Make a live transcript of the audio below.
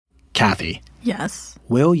Kathy. Yes.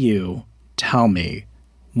 Will you tell me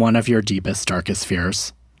one of your deepest, darkest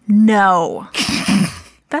fears? No.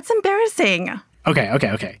 That's embarrassing.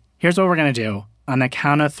 Okay. Here's what we're going to do. On the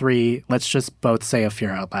count of 3, let's just both say a fear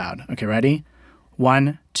out loud. Okay, ready?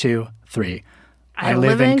 1, 2, 3. I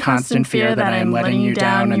live in constant fear that I am letting you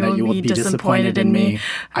down and that you will be disappointed in me.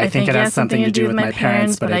 I think it has something to do with my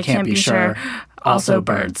parents, but I can't be sure. Also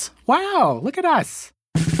birds. Wow, look at us.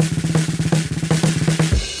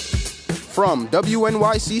 From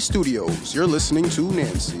WNYC Studios, you're listening to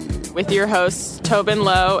Nancy. With your hosts, Tobin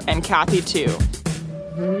Lowe and Kathy Tu.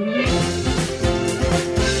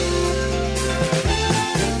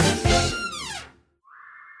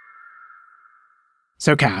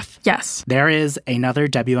 So, Kath. Yes. There is another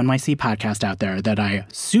WNYC podcast out there that I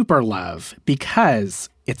super love because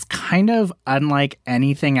it's kind of unlike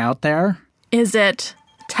anything out there. Is it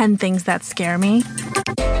 10 Things That Scare Me?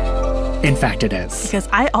 In fact, it is. Because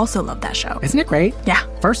I also love that show. Isn't it great? Yeah.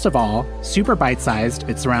 First of all, super bite-sized.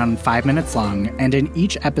 It's around 5 minutes long. And in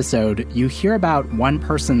each episode, you hear about one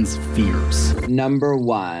person's fears. Number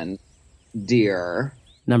 1, deer.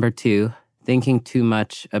 Number 2, thinking too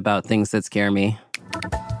much about things that scare me.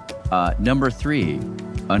 Number 3,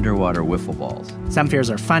 underwater wiffle balls. Some fears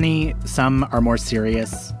are funny, some are more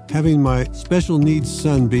serious. Having my special needs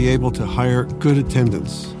son be able to hire good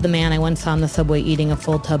attendants. The man I once saw on the subway eating a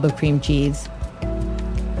full tub of cream cheese.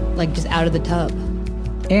 Like, just out of the tub.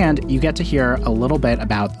 And you get to hear a little bit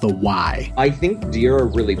about the why. I think deer are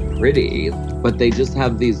really pretty, but they just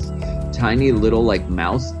have these tiny little,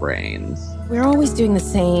 mouse brains. We're always doing the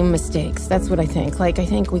same mistakes. That's what I think. I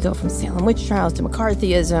think we go from Salem witch trials to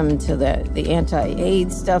McCarthyism to the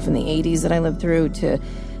anti-AIDS stuff in the 80s that I lived through to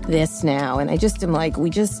this now. And I just am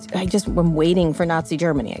I'm waiting for Nazi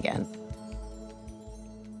Germany again.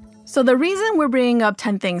 So the reason we're bringing up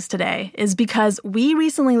 10 Things today is because we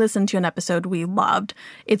recently listened to an episode we loved.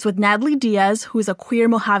 It's with Natalie Diaz, who is a queer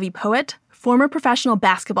Mojave poet, former professional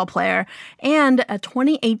basketball player, and a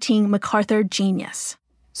 2018 MacArthur genius.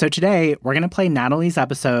 So today, we're going to play Natalie's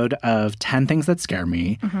episode of 10 Things That Scare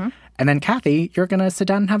Me. Mm-hmm. And then, Kathy, you're going to sit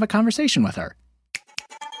down and have a conversation with her.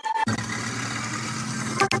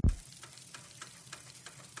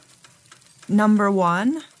 Number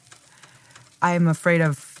 1, I'm afraid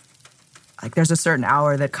of, there's a certain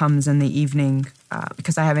hour that comes in the evening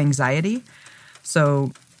because I have anxiety.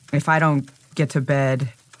 So if I don't get to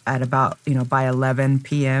bed at about, by 11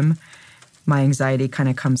 p.m., my anxiety kind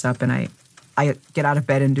of comes up and I get out of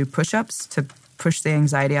bed and do push-ups to push the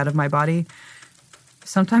anxiety out of my body.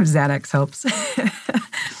 Sometimes Xanax helps.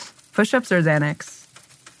 Push-ups or Xanax.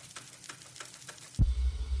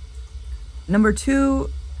 Number 2,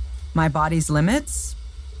 my body's limits.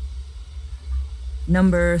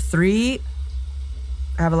 Number 3,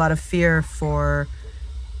 I have a lot of fear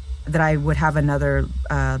that I would have another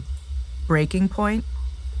breaking point.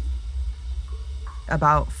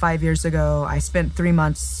 About 5 years ago, I spent 3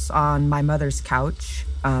 months on my mother's couch,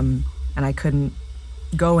 and I couldn't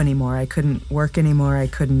go anymore. I couldn't work anymore. I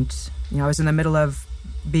was in the middle of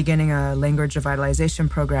beginning a language revitalization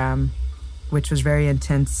program, which was very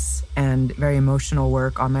intense and very emotional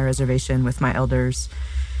work on my reservation with my elders.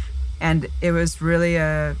 And it was really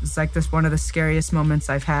one of the scariest moments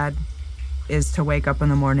I've had is to wake up in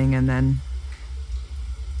the morning and then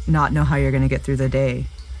not know how you're going to get through the day.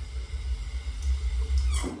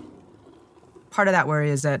 Part of that worry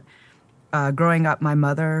is that growing up, my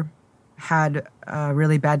mother had a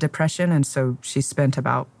really bad depression, and so she spent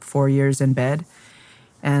about 4 years in bed.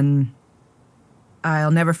 And I'll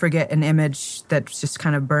never forget an image that just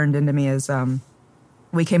kind of burned into me as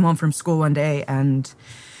we came home from school one day, and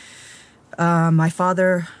my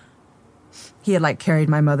father, he had carried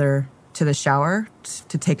my mother to the shower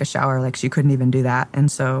to take a shower. She couldn't even do that. And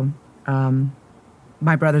so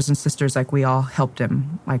my brothers and sisters, we all helped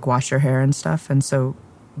him, wash her hair and stuff. And so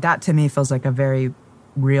that to me feels like a very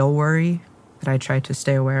real worry that I try to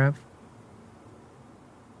stay aware of.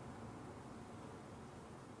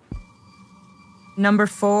 Number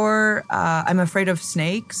 4, I'm afraid of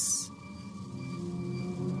snakes.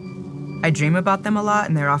 I dream about them a lot,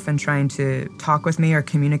 and they're often trying to talk with me or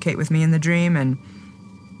communicate with me in the dream. And,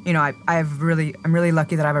 I'm really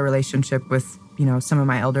lucky that I have a relationship with, some of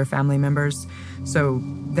my elder family members. So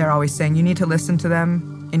they're always saying, you need to listen to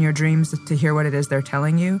them in your dreams to hear what it is they're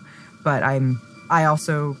telling you. But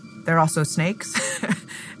they're also snakes.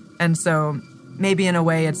 And so maybe in a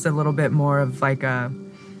way it's a little bit more of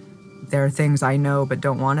there are things I know but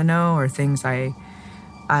don't want to know, or things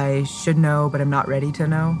I should know but I'm not ready to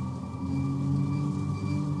know.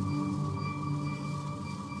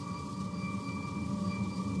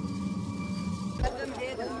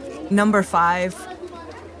 Number 5,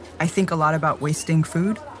 I think a lot about wasting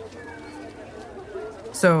food.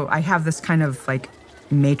 So I have this kind of like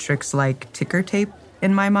matrix-like ticker tape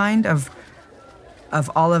in my mind of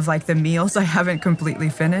all of like the meals I haven't completely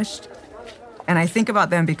finished. And I think about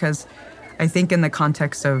them because I think in the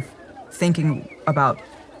context of thinking about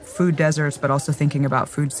food deserts, but also thinking about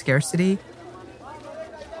food scarcity.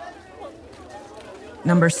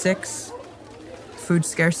 Number 6, food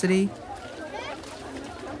scarcity.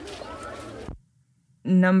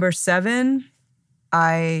 Number 7,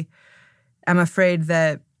 I am afraid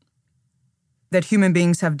that human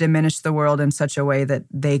beings have diminished the world in such a way that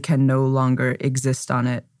they can no longer exist on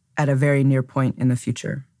it at a very near point in the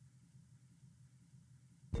future.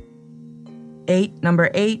 Number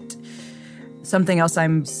 8, something else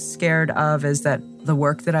I'm scared of is that the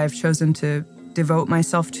work that I've chosen to devote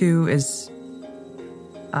myself to is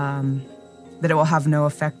that it will have no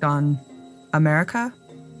effect on America.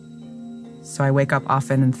 So I wake up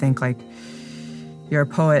often and think like, you're a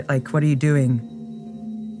poet, like, what are you doing?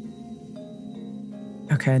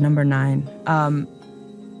 Okay, number 9.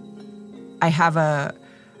 I have a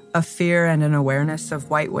fear and an awareness of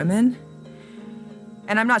white women.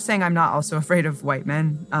 And I'm not saying I'm not also afraid of white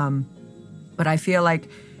men, but I feel like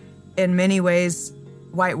in many ways,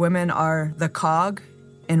 white women are the cog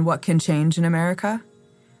in what can change in America.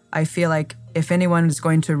 I feel like if anyone is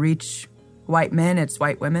going to reach white men, it's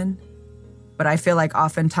white women. But I feel like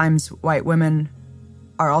oftentimes white women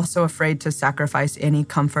are also afraid to sacrifice any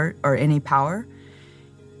comfort or any power.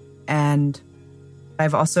 And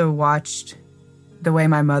I've also watched the way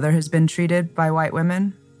my mother has been treated by white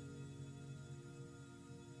women.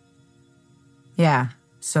 Yeah,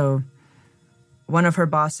 so one of her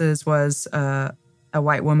bosses was a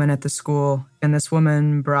white woman at the school, and this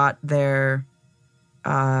woman brought their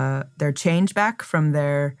change back from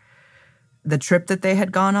the trip that they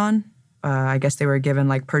had gone on. I guess they were given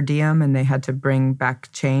like per diem and they had to bring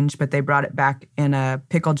back change, but they brought it back in a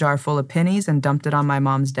pickle jar full of pennies and dumped it on my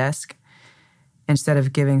mom's desk instead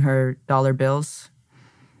of giving her dollar bills.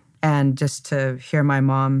 And just to hear my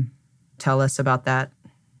mom tell us about that,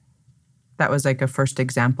 that was like a first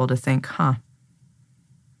example to think,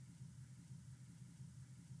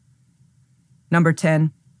 Number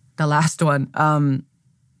 10, the last one.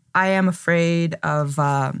 I am afraid of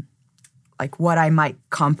like what I might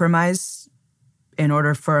compromise in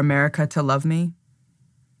order for America to love me.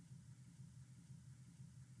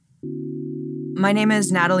 My name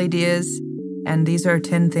is Natalie Diaz, and these are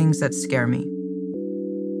 10 things that scare me.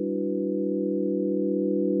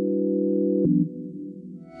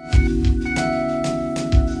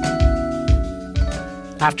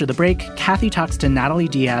 After the break, Kathy talks to Natalie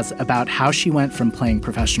Diaz about how she went from playing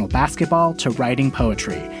professional basketball to writing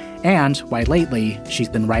poetry, and why lately she's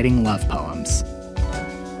been writing love poems.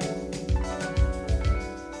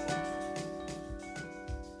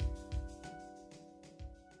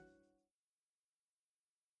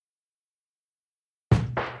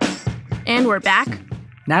 And we're back.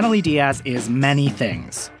 Natalie Diaz is many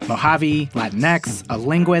things. Mojave, Latinx, a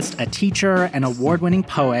linguist, a teacher, an award-winning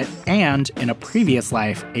poet, and, in a previous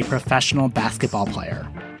life, a professional basketball player.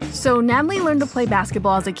 So Natalie learned to play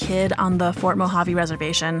basketball as a kid on the Fort Mojave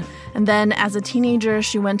Reservation. And then as a teenager,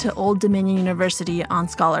 she went to Old Dominion University on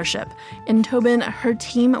scholarship. In Tobin, her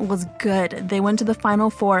team was good. They went to the Final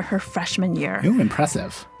Four her freshman year. Ooh,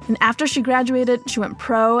 impressive. And after she graduated, she went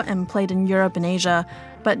pro and played in Europe and Asia.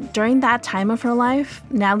 But during that time of her life,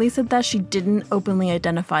 Natalie said that she didn't openly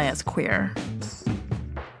identify as queer.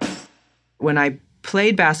 When I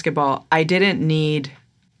played basketball, I didn't need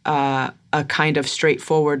a kind of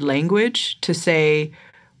straightforward language to say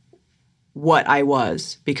what I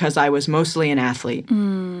was, because I was mostly an athlete.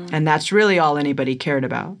 And that's really all anybody cared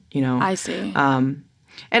about, you know. I see. And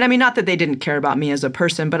I mean, not that they didn't care about me as a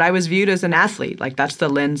person, but I was viewed as an athlete. Like, that's the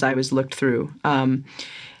lens I was looked through. And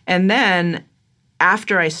then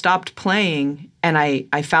after I stopped playing and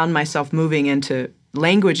I found myself moving into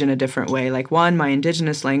language in a different way, like one, my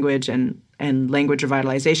indigenous language and language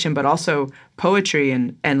revitalization, but also poetry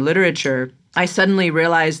and literature, I suddenly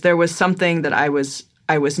realized there was something that I was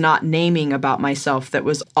not naming about myself that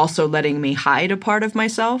was also letting me hide a part of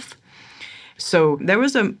myself. So there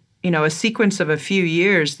was a sequence of a few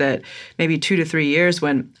years, that maybe 2 to 3 years,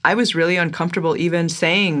 when I was really uncomfortable even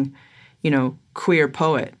saying, queer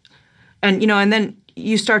poet. And then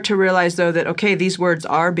you start to realize, though, that, okay, these words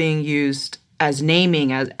are being used as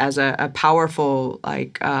naming, as a powerful,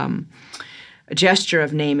 gesture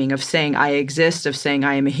of naming, of saying I exist, of saying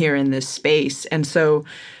I am here in this space. And so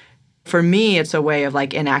for me, it's a way of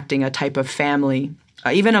enacting a type of family,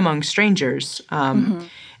 even among strangers.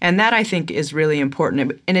 And that, I think, is really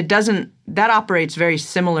important. And that operates very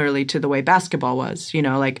similarly to the way basketball was.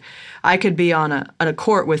 Like I could be on a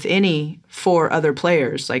court with any 4 other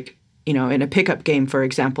players, like, in a pickup game, for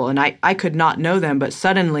example, and I could not know them, but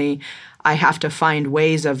suddenly I have to find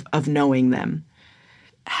ways of knowing them.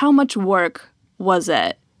 How much work was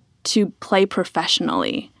it to play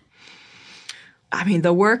professionally? I mean,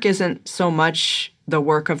 the work isn't so much the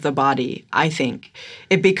work of the body, I think.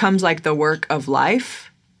 It becomes like the work of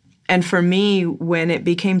life. And for me, when it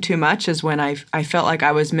became too much is when I felt like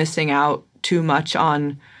I was missing out too much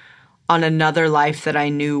on another life that I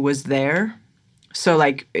knew was there. So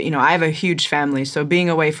like, I have a huge family, so being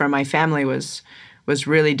away from my family was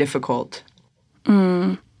really difficult.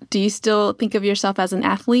 Do you still think of yourself as an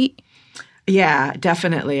athlete? Yeah,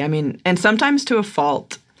 definitely. I mean, and sometimes to a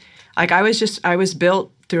fault. Like I was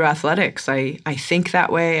built through athletics. I think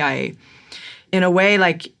that way. In a way,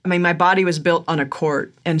 my body was built on a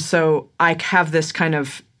court. And so I have this kind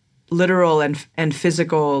of literal and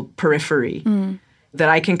physical periphery that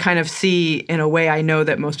I can kind of see in a way I know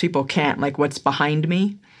that most people can't, like what's behind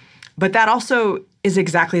me. But that also is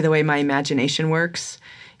exactly the way my imagination works.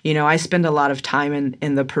 I spend a lot of time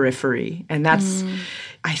in the periphery. And that's,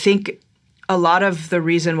 I think, a lot of the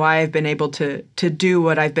reason why I've been able to do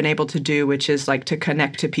what I've been able to do, which is like to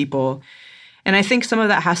connect to people. And I think some of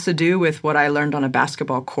that has to do with what I learned on a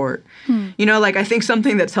basketball court. I think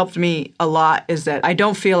something that's helped me a lot is that I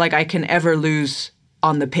don't feel like I can ever lose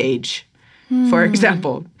on the page, for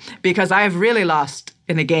example, because I've really lost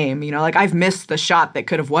in a game. I've missed the shot that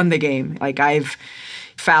could have won the game. Like I've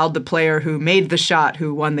fouled the player who made the shot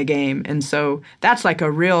who won the game. And so that's like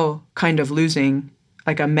a real kind of losing,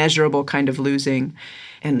 like a measurable kind of losing.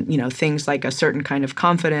 And, things like a certain kind of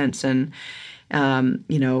confidence and,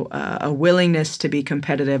 a willingness to be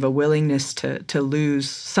competitive, a willingness to lose.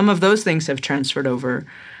 Some of those things have transferred over.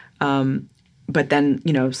 But then,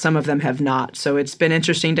 some of them have not. So it's been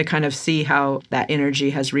interesting to kind of see how that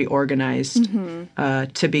energy has reorganized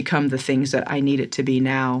to become the things that I need it to be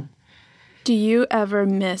now. Do you ever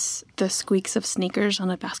miss the squeaks of sneakers on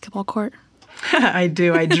a basketball court? I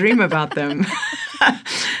do. I dream about them.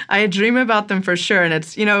 I dream about them for sure. And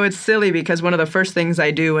it's, it's silly because one of the first things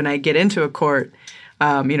I do when I get into a court,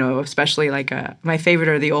 especially like my favorite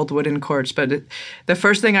are the old wooden courts. But the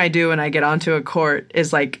first thing I do when I get onto a court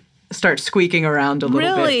is like start squeaking around a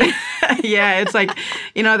little bit. Yeah, it's like,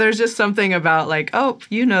 there's just something about like, oh,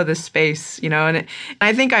 this space, and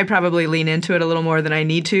I think I probably lean into it a little more than I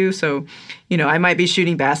need to. So, I might be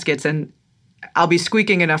shooting baskets and I'll be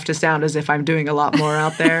squeaking enough to sound as if I'm doing a lot more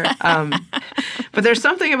out there. But there's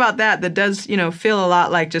something about that does, feel a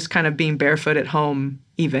lot like just kind of being barefoot at home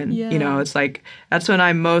even. Yeah. It's like that's when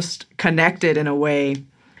I'm most connected in a way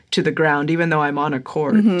to the ground, even though I'm on a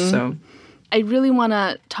court. So I really want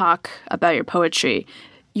to talk about your poetry.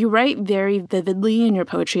 You write very vividly in your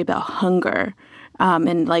poetry about hunger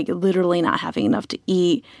and like literally not having enough to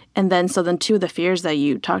eat. And then two of the fears that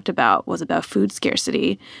you talked about was about food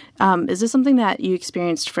scarcity. Is this something that you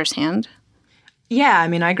experienced firsthand? Yeah, I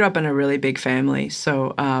mean, I grew up in a really big family.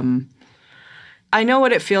 So I know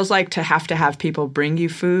what it feels like to have people bring you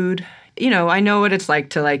food. I know what it's like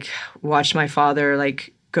to watch my father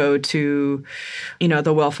go to,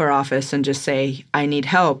 the welfare office and just say, I need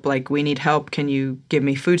help. We need help. Can you give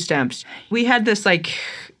me food stamps? We had this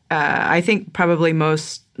I think probably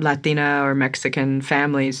most Latina or Mexican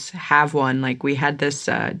families have one. We had this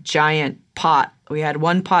giant pot. We had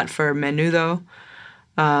one pot for menudo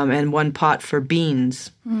and one pot for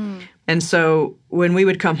beans. And so when we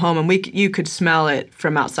would come home and you could smell it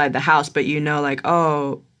from outside the house, but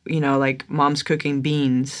mom's cooking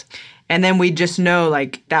beans. And then we just know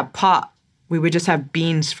that pot, we would just have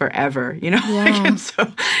beans forever, Yeah. And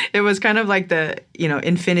so it was kind of like the,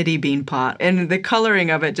 infinity bean pot. And the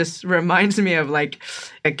coloring of it just reminds me of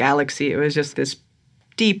a galaxy. It was just this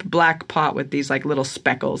deep black pot with these little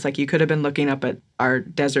speckles. You could have been looking up at our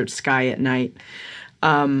desert sky at night.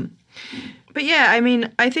 But yeah, I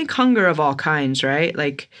mean, I think hunger of all kinds, right?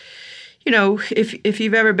 If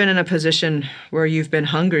you've ever been in a position where you've been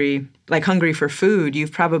hungry, hungry for food,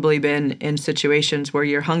 you've probably been in situations where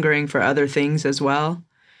you're hungering for other things as well.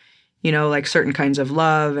 Certain kinds of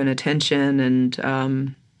love and attention,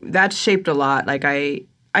 and that's shaped a lot.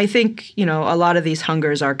 I think, a lot of these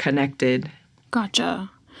hungers are connected. Gotcha.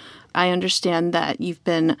 I understand that you've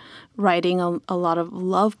been writing a lot of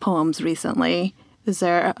love poems recently. Is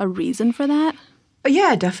there a reason for that?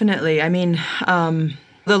 Yeah, definitely. I mean,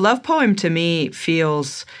 the love poem to me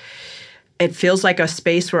feels, it feels like a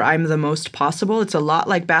space where I'm the most possible. It's a lot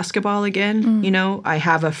like basketball again. You know, I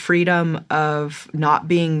have a freedom of not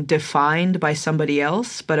being defined by somebody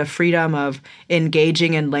else, but a freedom of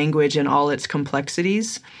engaging in language in all its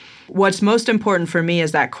complexities. What's most important for me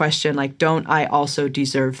is that question, like, don't I also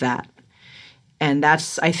deserve that? And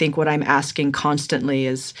that's, I think, what I'm asking constantly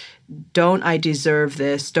is, don't I deserve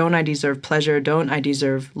this? Don't I deserve pleasure? Don't I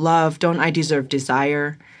deserve love? Don't I deserve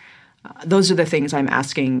desire? Those are the things I'm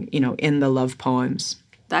asking, you know, in the love poems.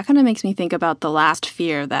 That kind of makes me think about the last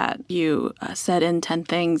fear that you said in 10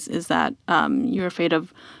 Things, is that you're afraid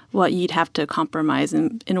of what you'd have to compromise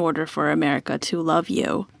in order for America to love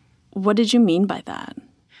you. What did you mean by that?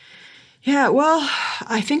 Yeah, well,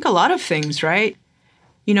 I think a lot of things, right?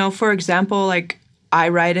 You know, for example, like, I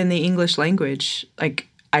write in the English language. Like,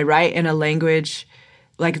 I write in a language,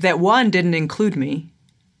 like, that one didn't include me,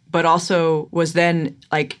 but also was then,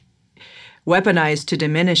 like, weaponized to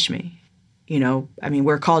diminish me. You know, I mean,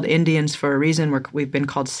 we're called Indians for a reason. We've been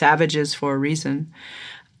called savages for a reason.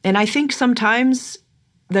 And I think sometimes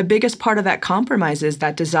the biggest part of that compromise is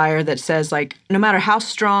that desire that says, like, no matter how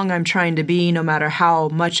strong I'm trying to be, no matter how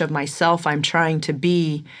much of myself I'm trying to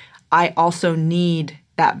be, I also need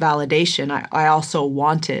that validation. I also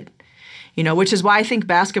want it. You know, which is why I think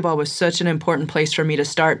basketball was such an important place for me to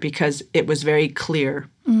start, because it was very clear.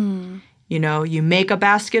 You know, you make a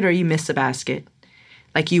basket or you miss a basket.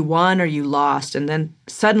 Like, you won or you lost. And then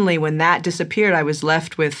suddenly when that disappeared, I was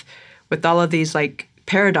left with all of these, like,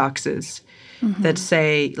 paradoxes that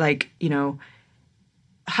say, like, you know,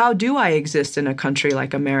 how do I exist in a country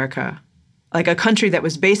like America? Like, a country that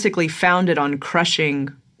was basically founded on crushing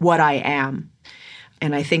what I am.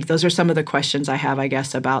 And I think those are some of the questions I have, I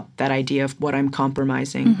guess, about that idea of what I'm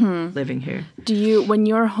compromising living here. When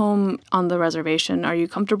you're home on the reservation, are you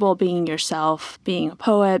comfortable being yourself, being a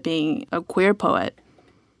poet, being a queer poet?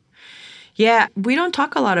 Yeah, we don't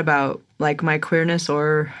talk a lot about, like, my queerness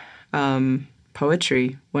or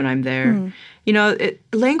poetry when I'm there. You know,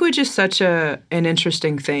 language is such an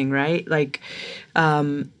interesting thing, right? Like,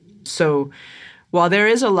 so while there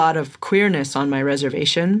is a lot of queerness on my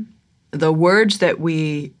reservation, the words that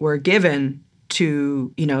we were given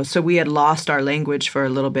to, you know, so we had lost our language for a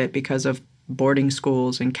little bit because of boarding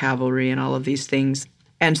schools and cavalry and all of these things.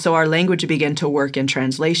 And so our language began to work in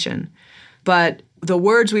translation. But the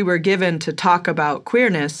words we were given to talk about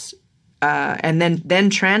queerness and then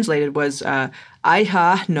translated was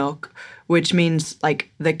Aiha Nok, which means,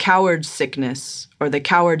 like, the coward's sickness or the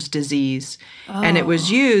coward's disease. And it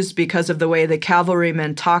was used because of the way the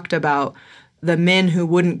cavalrymen talked about the men who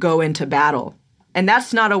wouldn't go into battle. And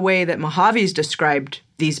that's not a way that Mojaves described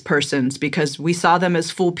these persons, because we saw them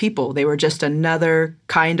as full people. They were just another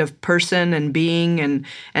kind of person and being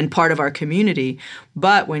and part of our community.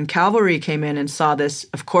 But when cavalry came in and saw this,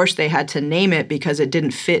 of course they had to name it because it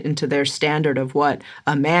didn't fit into their standard of what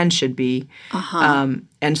a man should be.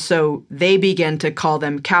 And so they began to call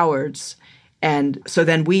them cowards. And so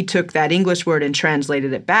then we took that English word and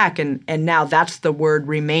translated it back, and now that's the word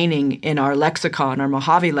remaining in our lexicon, our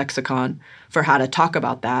Mojave lexicon, for how to talk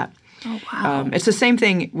about that. Oh, wow. It's the same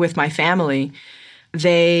thing with my family.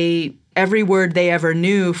 Every word they ever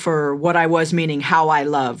knew for what I was, meaning how I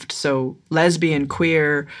loved. So lesbian,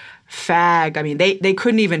 queer, fag, I mean, they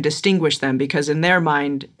couldn't even distinguish them, because in their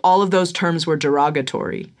mind, all of those terms were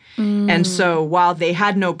derogatory. And so while they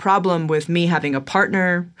had no problem with me having a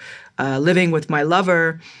partner, living with my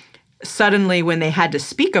lover, suddenly when they had to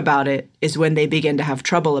speak about it is when they began to have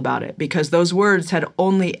trouble about it, because those words had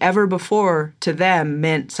only ever before to them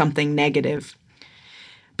meant something negative.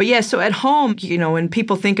 But yeah, so at home, you know, when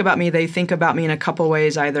people think about me, they think about me in a couple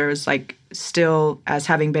ways, either as, like, still as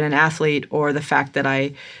having been an athlete, or the fact that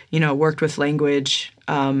I, you know, worked with language.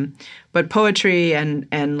 But poetry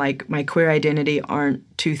and like my queer identity aren't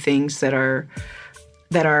two things that are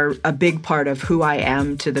a big part of who I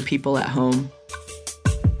am to the people at home.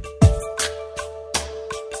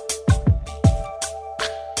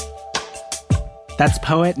 That's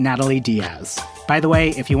poet Natalie Diaz. By the way,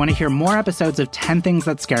 if you want to hear more episodes of 10 Things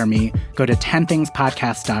That Scare Me, go to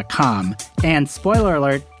 10thingspodcast.com. And spoiler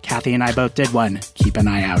alert, Kathy and I both did one. Keep an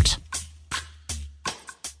eye out.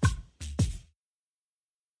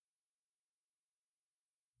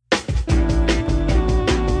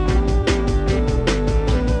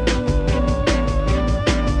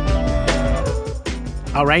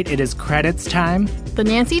 All right, it is credits time. The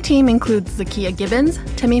Nancy team includes Zakiya Gibbons,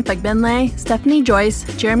 Timmy Fagbenle, Stephanie Joyce,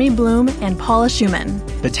 Jeremy Bloom, and Paula Schumann.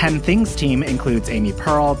 The 10 Things team includes Amy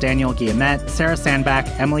Pearl, Daniel Guillemette, Sarah Sandbach,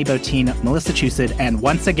 Emily Botine, Melissa Chusett, and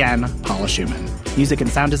once again, Paula Schumann. Music and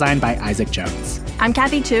sound design by Isaac Jones. I'm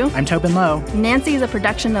Kathy Tu. I'm Tobin Lowe. Nancy is a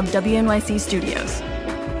production of WNYC Studios.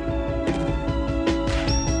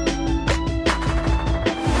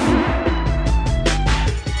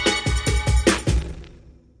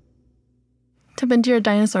 Tobin, do your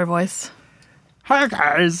dinosaur voice. Hi,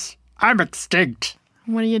 guys. I'm extinct.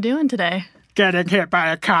 What are you doing today? Getting hit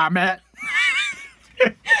by a comet.